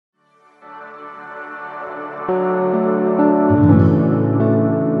Well,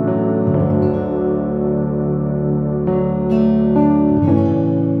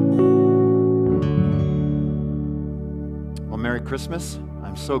 Merry Christmas.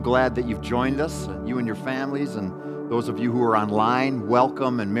 I'm so glad that you've joined us, you and your families, and those of you who are online,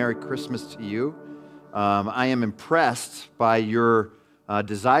 welcome and Merry Christmas to you. I am impressed by your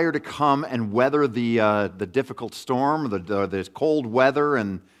desire to come and weather the difficult storm, the cold weather,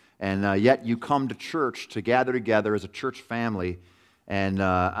 and yet you come to church to gather together as a church family. And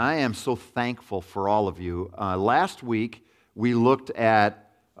I am so thankful for all of you. Last week, we looked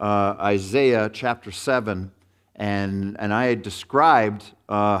at Isaiah chapter 7, and I had described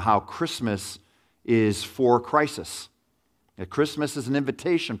how Christmas is for crisis. That Christmas is an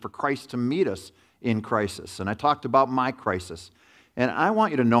invitation for Christ to meet us in crisis. And I talked about my crisis. And I want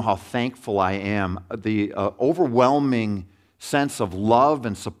you to know how thankful I am. The overwhelming sense of love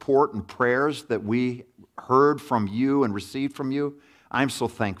and support and prayers that we heard from you and received from you, I'm so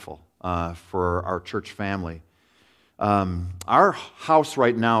thankful for our church family. Our house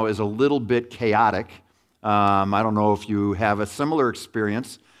right now is a little bit chaotic. I don't know if you have a similar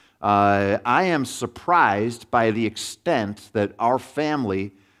experience. I am surprised by the extent that our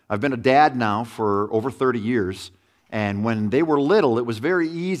family, I've been a dad now for over 30 years, and when they were little, it was very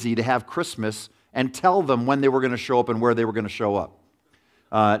easy to have Christmas and tell them when they were going to show up and where they were going to show up.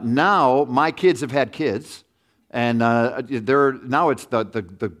 Now, my kids have had kids, and now it's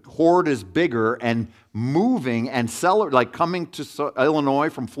the horde is bigger, and moving and like coming to Illinois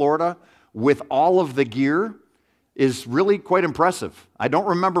from Florida with all of the gear is really quite impressive. I don't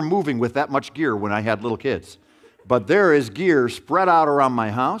remember moving with that much gear when I had little kids. But there is gear spread out around my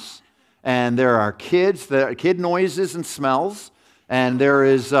house, and there are kid noises and smells, and there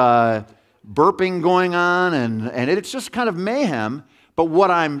is burping going on, and it's just kind of mayhem. But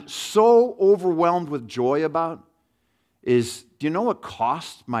what I'm so overwhelmed with joy about is, do you know what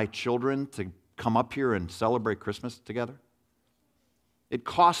cost my children to come up here and celebrate Christmas together? It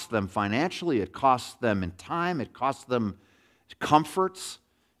costs them financially, it costs them in time, it costs them comforts,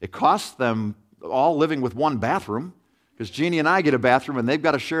 it costs them all living with one bathroom, because Jeannie and I get a bathroom and they've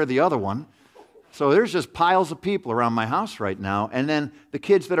got to share the other one. So there's just piles of people around my house right now, and then the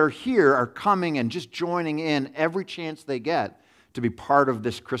kids that are here are coming and just joining in every chance they get to be part of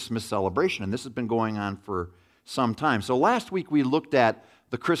this Christmas celebration, and this has been going on for some time. So last week we looked at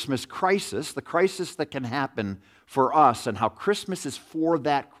the Christmas crisis, the crisis that can happen for us, and how Christmas is for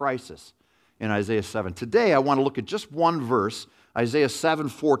that crisis in Isaiah 7. Today, I want to look at just one verse, Isaiah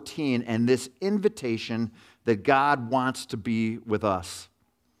 7:14, and this invitation that God wants to be with us.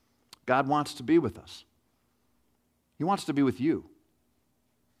 God wants to be with us. He wants to be with you.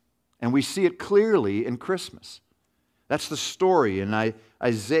 And we see it clearly in Christmas. That's the story in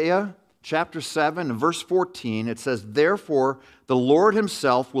Isaiah chapter 7, verse 14. It says, "Therefore, the Lord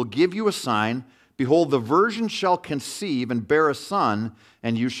himself will give you a sign. Behold, the virgin shall conceive and bear a son,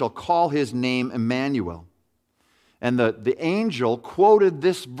 and you shall call his name Immanuel." And the angel quoted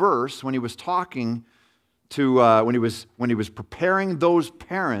this verse when he was talking to, when he was preparing those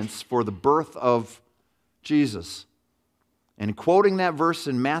parents for the birth of Jesus. And quoting that verse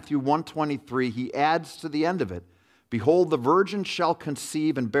in Matthew 1:23, he adds to the end of it, "Behold, the virgin shall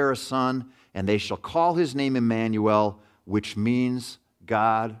conceive and bear a son, and they shall call his name Immanuel," which means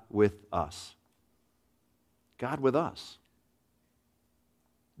God with us. God with us.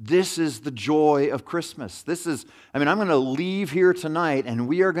 This is the joy of Christmas. I'm going to leave here tonight, and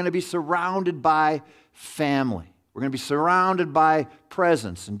we are going to be surrounded by family. We're going to be surrounded by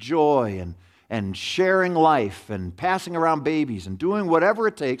presents and joy and sharing life and passing around babies and doing whatever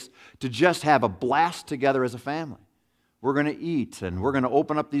it takes to just have a blast together as a family. We're going to eat, and we're going to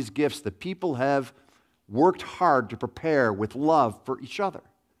open up these gifts that people have worked hard to prepare with love for each other.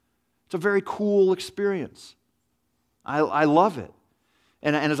 It's a very cool experience. I love it.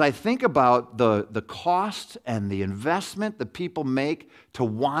 And as I think about the cost and the investment that people make to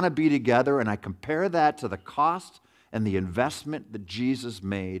want to be together, and I compare that to the cost and the investment that Jesus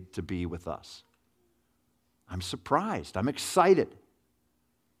made to be with us, I'm surprised. I'm excited.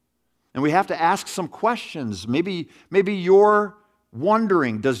 And we have to ask some questions. Maybe you're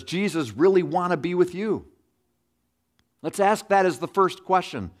wondering, does Jesus really want to be with you? Let's ask that as the first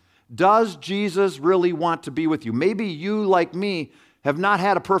question. Does Jesus really want to be with you? Maybe you, like me, have not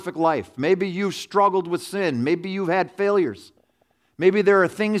had a perfect life. Maybe you've struggled with sin. Maybe you've had failures. Maybe there are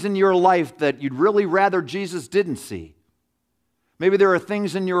things in your life that you'd really rather Jesus didn't see. Maybe there are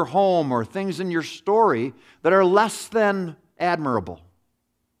things in your home or things in your story that are less than admirable.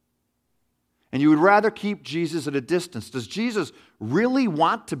 And you would rather keep Jesus at a distance. Does Jesus really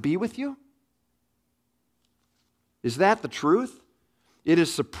want to be with you? Is that the truth? It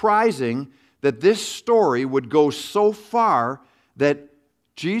is surprising that this story would go so far that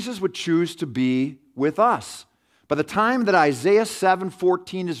Jesus would choose to be with us. By the time that Isaiah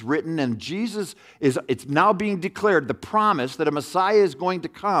 7:14 is written and it's now being declared, the promise that a Messiah is going to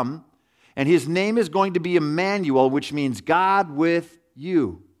come, and his name is going to be Immanuel, which means God with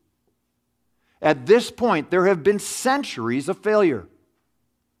you. At this point, there have been centuries of failure.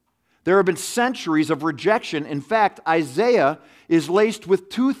 There have been centuries of rejection. In fact, Isaiah is laced with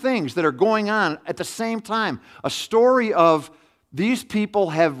two things that are going on at the same time. A story of these people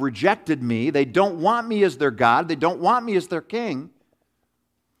have rejected me. They don't want me as their God. They don't want me as their king.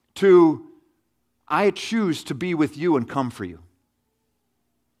 To, I choose to be with you and come for you.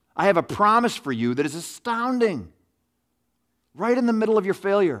 I have a promise for you that is astounding. Right in the middle of your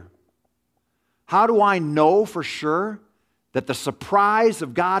failure. How do I know for sure that the surprise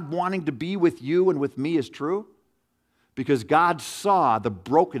of God wanting to be with you and with me is true? Because God saw the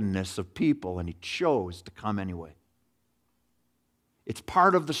brokenness of people and he chose to come anyway. It's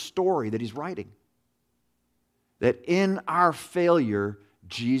part of the story that he's writing. That in our failure,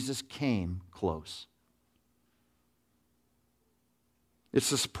 Jesus came close. It's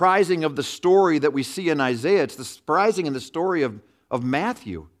the surprising of the story that we see in Isaiah. It's the surprising in the story of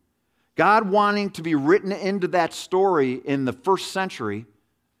Matthew. God wanting to be written into that story in the first century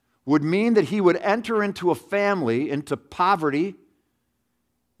would mean that he would enter into a family, into poverty,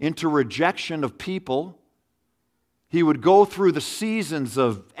 into rejection of people. He would go through the seasons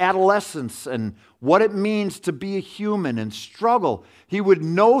of adolescence and what it means to be a human and struggle. He would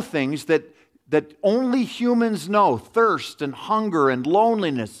know things that only humans know, thirst and hunger and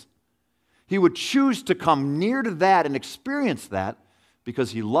loneliness. He would choose to come near to that and experience that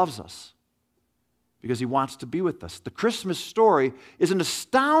because he loves us, because he wants to be with us. The Christmas story is an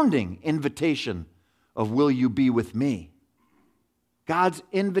astounding invitation of will you be with me? God's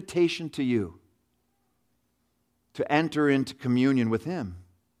invitation to you to enter into communion with him.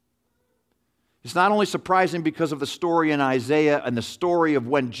 It's not only surprising because of the story in Isaiah and the story of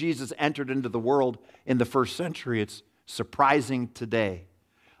when Jesus entered into the world in the first century, it's surprising today.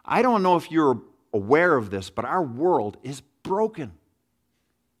 I don't know if you're aware of this, but our world is broken.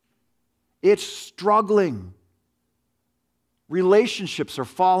 It's struggling. Relationships are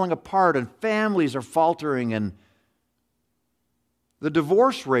falling apart and families are faltering, and the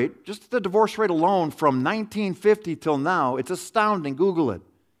divorce rate, just the divorce rate alone from 1950 till now, it's astounding. Google it.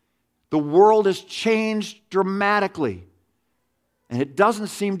 The world has changed dramatically, and it doesn't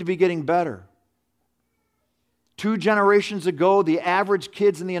seem to be getting better. 2 generations ago, the average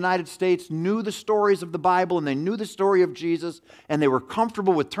kids in the United States knew the stories of the Bible and they knew the story of Jesus, and they were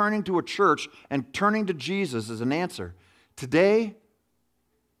comfortable with turning to a church and turning to Jesus as an answer. Today,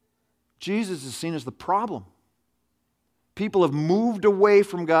 Jesus is seen as the problem. People have moved away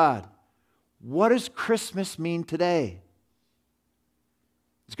from God. What does Christmas mean today?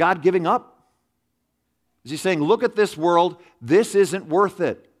 Is God giving up? Is he saying, look at this world, this isn't worth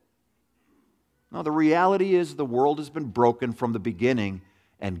it? No, the reality is the world has been broken from the beginning,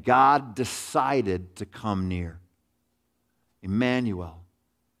 and God decided to come near. Immanuel,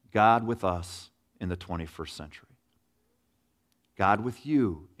 God with us in the 21st century. God with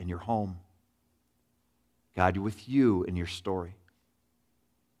you in your home. God with you in your story.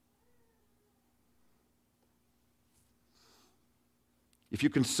 If you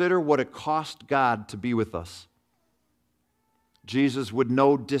consider what it cost God to be with us, Jesus would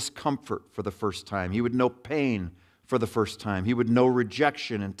know discomfort for the first time. He would know pain for the first time. He would know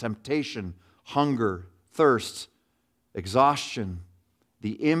rejection and temptation, hunger, thirst, exhaustion,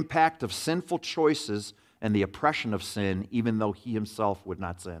 the impact of sinful choices and the oppression of sin, even though he himself would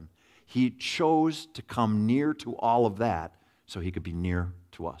not sin. He chose to come near to all of that so he could be near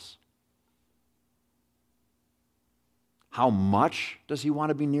to us. How much does he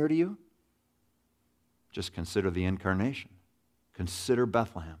want to be near to you? Just consider the incarnation. Consider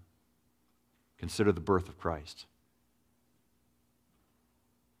Bethlehem. Consider the birth of Christ.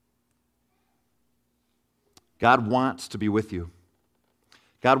 God wants to be with you.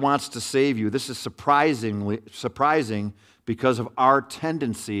 God wants to save you. This is surprising because of our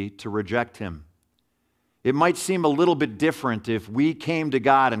tendency to reject him. It might seem a little bit different if we came to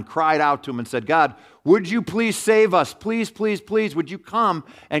God and cried out to him and said, God, would you please save us? Please, please, please, would you come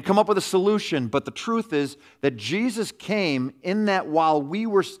and come up with a solution? But the truth is that Jesus came in that while we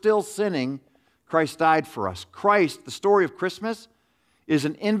were still sinning, Christ died for us. Christ, the story of Christmas, is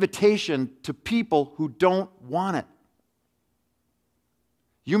an invitation to people who don't want it.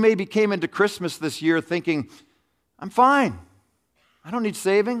 You maybe came into Christmas this year thinking, I'm fine. I don't need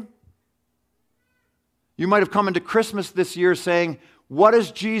saving. You might have come into Christmas this year saying, what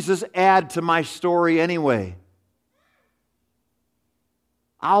does Jesus add to my story anyway?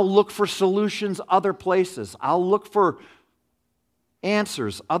 I'll look for solutions other places. I'll look for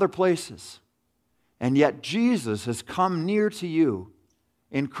answers other places. And yet Jesus has come near to you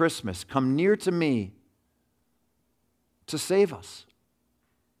in Christmas, come near to me to save us,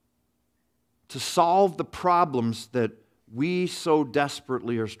 to solve the problems that we so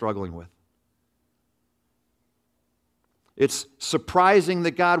desperately are struggling with. It's surprising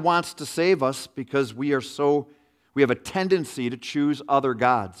that God wants to save us because we have a tendency to choose other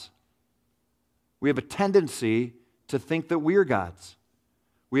gods. We have a tendency to think that we're gods.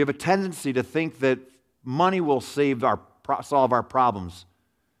 We have a tendency to think that money will solve our problems,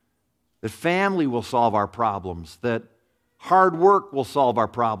 that family will solve our problems, that hard work will solve our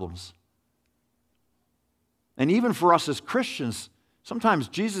problems. And even for us as Christians, sometimes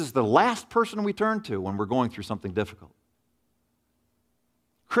Jesus is the last person we turn to when we're going through something difficult.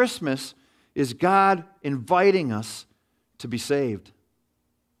 Christmas is God inviting us to be saved.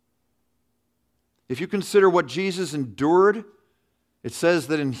 If you consider what Jesus endured, it says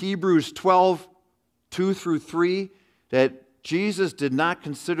that in Hebrews 12, 2 through 3, that Jesus did not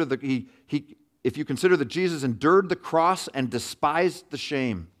consider if you consider that Jesus endured the cross and despised the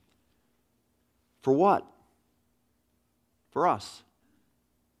shame. For what? For us.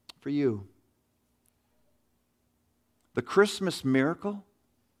 For you. The Christmas miracle,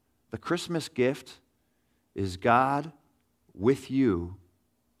 the Christmas gift, is God with you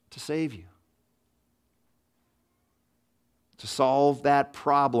to save you, to solve that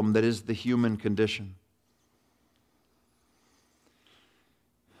problem that is the human condition.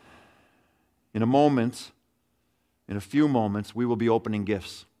 In a few moments, we will be opening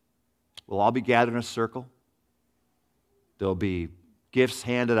gifts. We'll all be gathered in a circle. There'll be gifts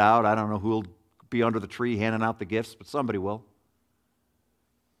handed out. I don't know who will be under the tree handing out the gifts, but somebody will.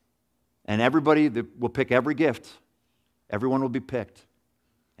 And everybody will pick every gift. Everyone will be picked.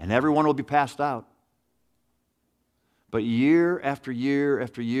 And everyone will be passed out. But year after year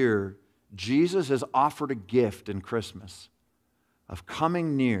after year, Jesus has offered a gift in Christmas of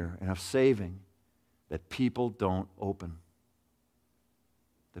coming near and of saving that people don't open,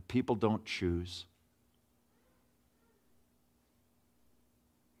 that people don't choose.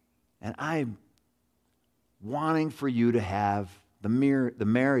 And I'm wanting for you to have the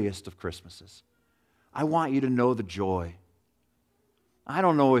merriest of Christmases. I want you to know the joy. I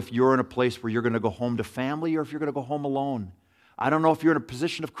don't know if you're in a place where you're going to go home to family or if you're going to go home alone. I don't know if you're in a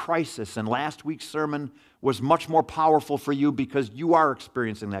position of crisis, and last week's sermon was much more powerful for you because you are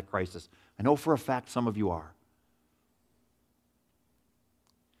experiencing that crisis. I know for a fact some of you are.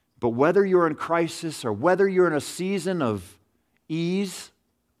 But whether you're in crisis or whether you're in a season of ease,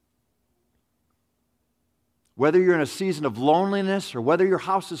 whether you're in a season of loneliness or whether your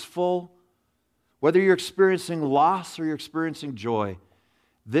house is full, whether you're experiencing loss or you're experiencing joy,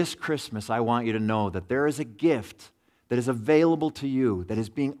 this Christmas I want you to know that there is a gift that is available to you, that is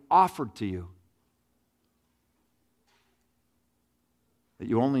being offered to you, that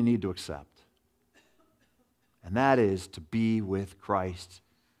you only need to accept. And that is to be with Christ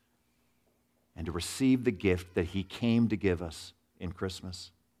and to receive the gift that He came to give us in Christmas.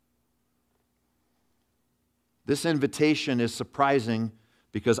 This invitation is surprising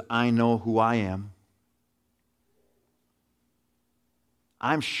because I know who I am.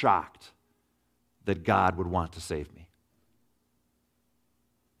 I'm shocked that God would want to save me.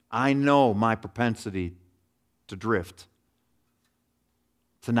 I know my propensity to drift,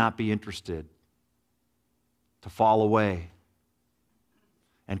 to not be interested, to fall away.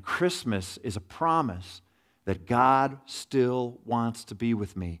 And Christmas is a promise that God still wants to be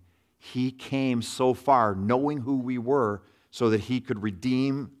with me. He came so far knowing who we were so that He could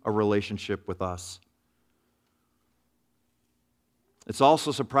redeem a relationship with us. It's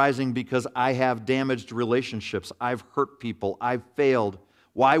also surprising because I have damaged relationships. I've hurt people. I've failed.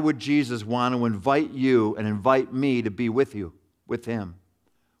 Why would Jesus want to invite you and invite me to be with you, with Him?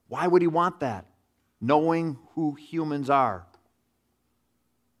 Why would He want that, knowing who humans are?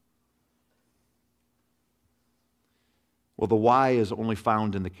 Well, the why is only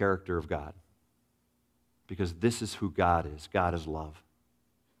found in the character of God, because this is who God is. God is love.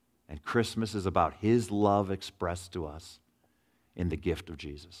 And Christmas is about His love expressed to us in the gift of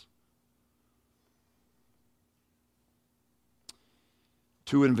Jesus.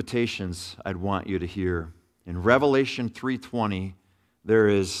 Two invitations I'd want you to hear. In Revelation 3:20,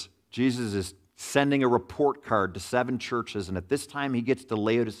 Jesus is sending a report card to 7 churches, and at this time He gets to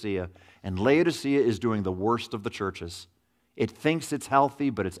Laodicea, and Laodicea is doing the worst of the churches. It thinks it's healthy,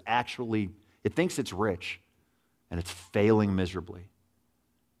 but it's actually It thinks it's rich, and it's failing miserably.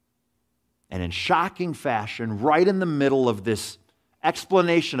 And in shocking fashion, right in the middle of this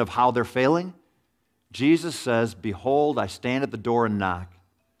explanation of how they're failing, Jesus says, "Behold, I stand at the door and knock.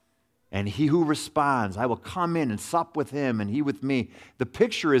 And he who responds, I will come in and sup with him and he with me." The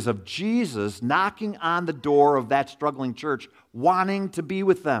picture is of Jesus knocking on the door of that struggling church, wanting to be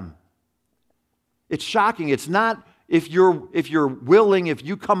with them. It's shocking. It's not if you're willing, if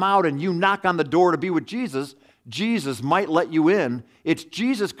you come out and you knock on the door to be with Jesus, Jesus might let you in. It's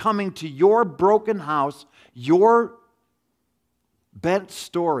Jesus coming to your broken house, your bent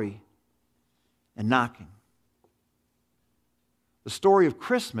story, and knocking. The story of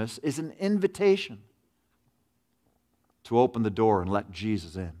Christmas is an invitation to open the door and let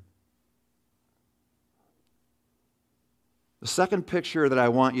Jesus in. The second picture that I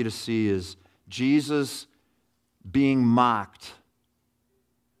want you to see is Jesus being mocked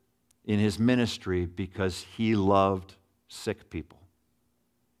in his ministry because he loved sick people.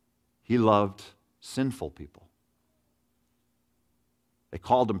 He loved sinful people. They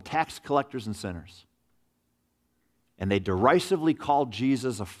called them tax collectors and sinners. And they derisively called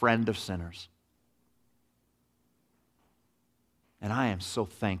Jesus a friend of sinners. And I am so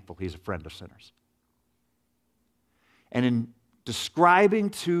thankful he's a friend of sinners. And in describing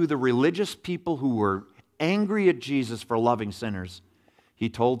to the religious people who were angry at Jesus for loving sinners, he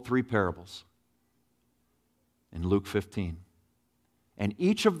told 3 parables in Luke 15. And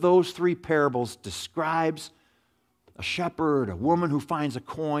each of those 3 parables describes a shepherd, a woman who finds a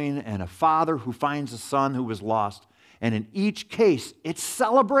coin, and a father who finds a son who was lost. And in each case, it's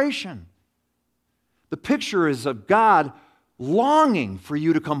celebration. The picture is of God longing for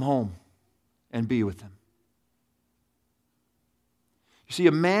you to come home and be with him. You see,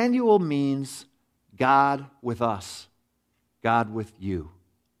 Immanuel means God with us, God with you,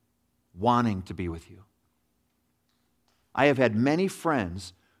 wanting to be with you. I have had many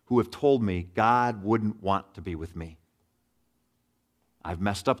friends who have told me God wouldn't want to be with me. I've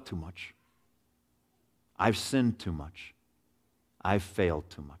messed up too much. I've sinned too much. I've failed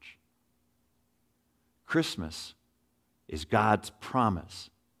too much. Christmas is God's promise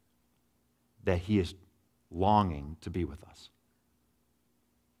that he is longing to be with us.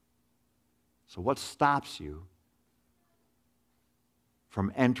 So what stops you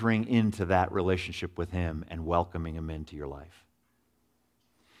from entering into that relationship with him and welcoming him into your life?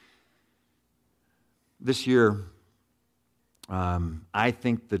 This year, I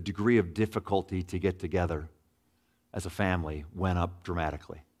think the degree of difficulty to get together as a family went up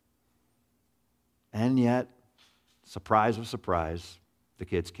dramatically. And yet, surprise of surprise, the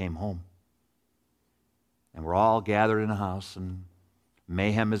kids came home. And we're all gathered in a house, and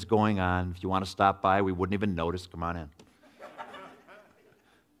mayhem is going on. If you want to stop by, we wouldn't even notice. Come on in.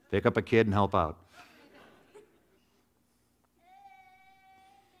 Pick up a kid and help out.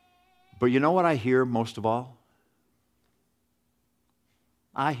 But you know what I hear most of all?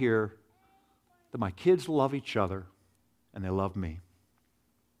 I hear that my kids love each other and they love me.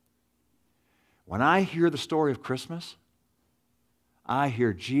 When I hear the story of Christmas, I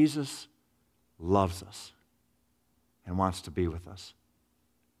hear Jesus loves us and wants to be with us.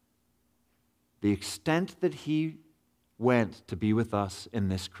 The extent that he went to be with us in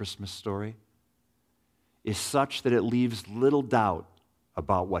this Christmas story is such that it leaves little doubt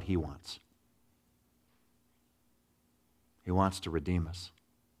about what he wants. He wants to redeem us.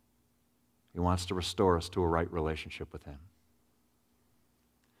 He wants to restore us to a right relationship with him.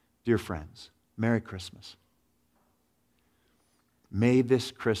 Dear friends, Merry Christmas. May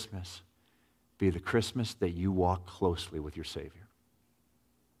this Christmas be the Christmas that you walk closely with your Savior.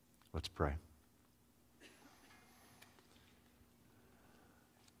 Let's pray.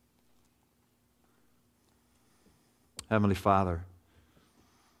 Heavenly Father,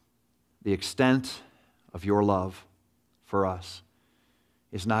 the extent of your love for us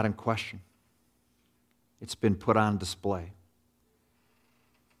is not in question. It's been put on display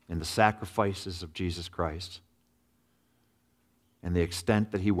in the sacrifices of Jesus Christ and the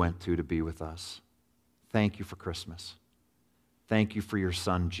extent that he went to be with us. Thank you for Christmas. Thank you for your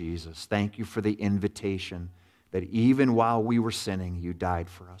Son, Jesus. Thank you for the invitation that even while we were sinning, you died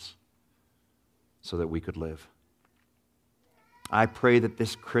for us so that we could live. I pray that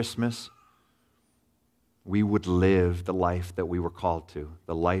this Christmas we would live the life that we were called to,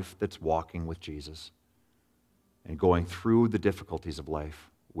 the life that's walking with Jesus and going through the difficulties of life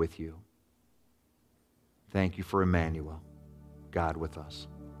with you. Thank you for Immanuel, God with us.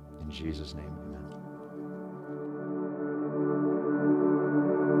 In Jesus' name, amen.